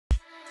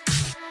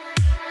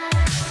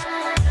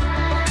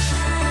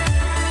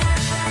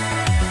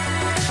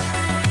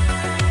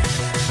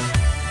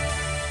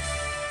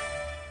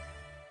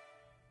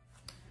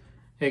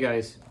Hey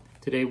guys,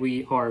 today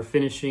we are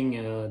finishing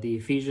the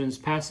Ephesians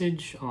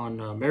passage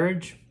on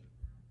marriage,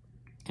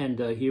 and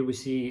here we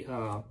see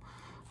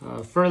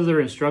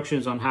further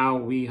instructions on how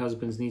we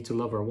husbands need to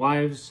love our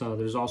wives.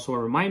 There's also a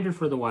reminder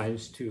for the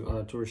wives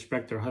to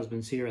respect their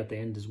husbands here at the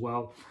end as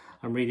well.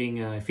 I'm reading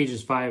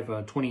Ephesians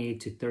 5,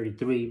 28 to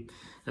 33,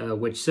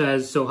 which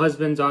says, "So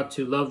husbands ought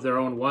to love their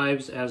own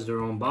wives as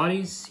their own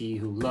bodies. He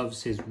who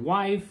loves his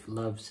wife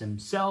loves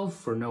himself,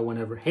 for no one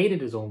ever hated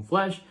his own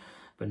flesh,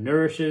 but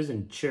nourishes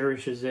and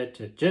cherishes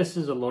it, just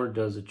as the Lord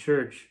does the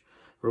church.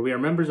 For we are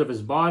members of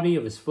his body,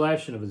 of his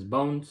flesh, and of his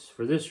bones.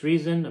 For this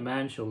reason, a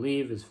man shall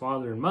leave his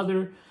father and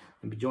mother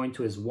and be joined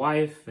to his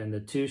wife, and the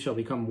two shall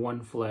become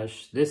one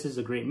flesh. This is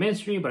a great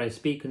mystery, but I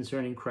speak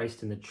concerning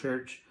Christ and the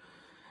church.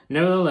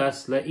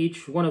 Nevertheless, let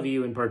each one of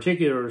you in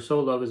particular so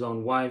love his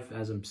own wife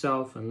as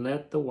himself, and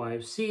let the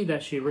wife see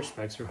that she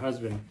respects her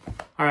husband."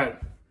 All right,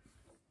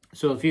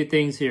 so a few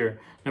things here.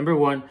 Number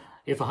one,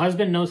 if a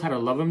husband knows how to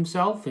love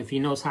himself, if he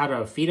knows how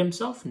to feed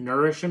himself,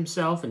 nourish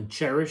himself, and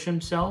cherish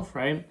himself,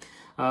 right?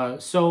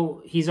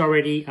 So he's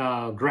already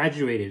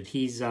graduated.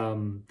 He's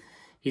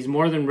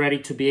more than ready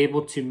to be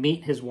able to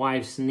meet his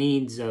wife's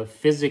needs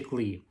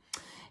physically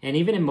and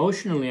even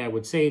emotionally, I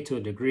would say, to a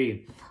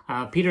degree.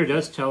 Peter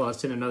does tell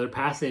us in another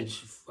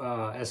passage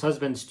as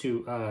husbands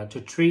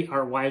to treat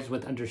our wives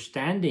with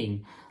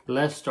understanding,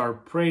 lest our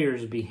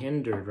prayers be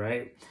hindered,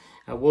 right?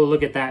 We'll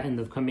look at that in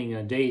the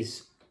coming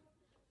days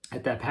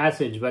at that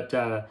passage. But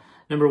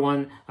number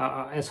one,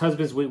 as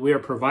husbands, we are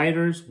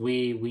providers.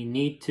 We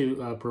need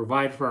to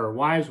provide for our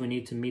wives. We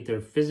need to meet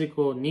their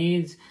physical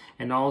needs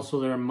and also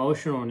their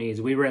emotional needs.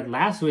 We read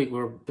last week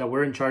that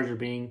we're in charge of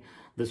being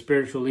the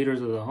spiritual leaders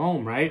of the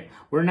home, right?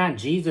 We're not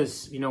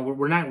Jesus,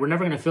 we're never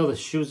going to fill the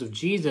shoes of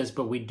Jesus,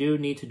 but we do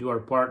need to do our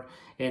part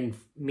in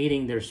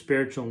meeting their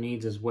spiritual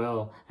needs as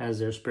well as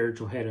their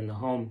spiritual head in the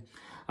home.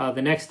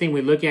 The next thing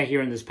we look at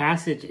here in this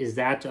passage is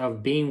that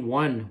of being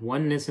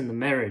oneness in the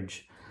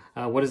marriage.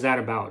 What is that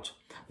about?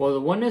 Well,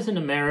 the oneness in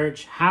the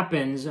marriage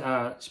happens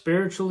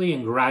spiritually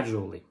and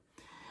gradually.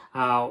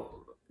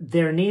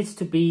 There needs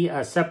to be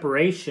a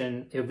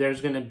separation if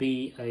there's going to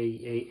be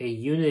a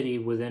unity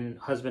within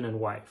husband and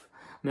wife.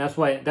 And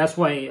that's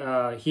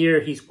why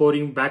here he's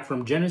quoting back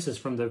from Genesis,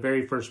 from the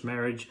very first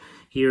marriage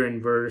here in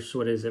verse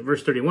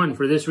 31.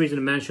 "For this reason,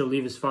 a man shall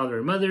leave his father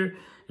and mother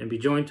and be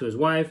joined to his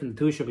wife, and the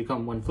two shall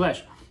become one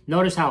flesh."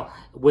 Notice how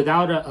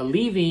without a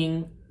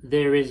leaving,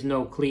 there is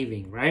no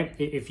cleaving, right?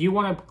 If you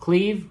want to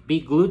cleave, be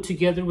glued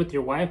together with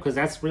your wife, because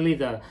that's really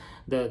the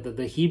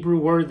Hebrew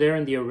word there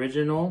in the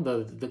original.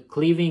 The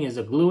cleaving is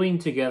a gluing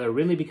together,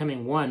 really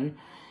becoming one.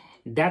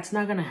 That's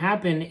not going to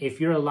happen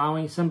if you're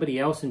allowing somebody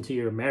else into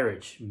your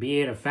marriage, be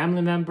it a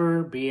family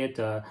member, be it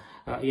the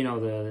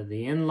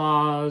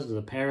in-laws,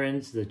 the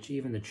parents,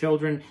 even the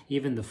children,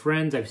 even the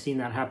friends. I've seen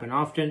that happen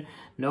often.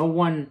 No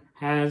one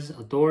has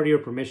authority or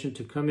permission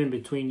to come in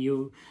between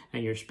you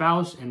and your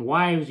spouse. And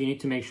wives, you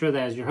need to make sure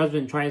that as your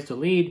husband tries to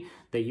lead,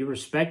 that you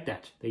respect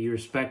that you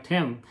respect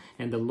him,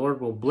 and the Lord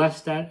will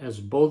bless that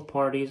as both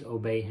parties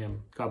obey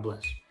him. God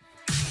bless.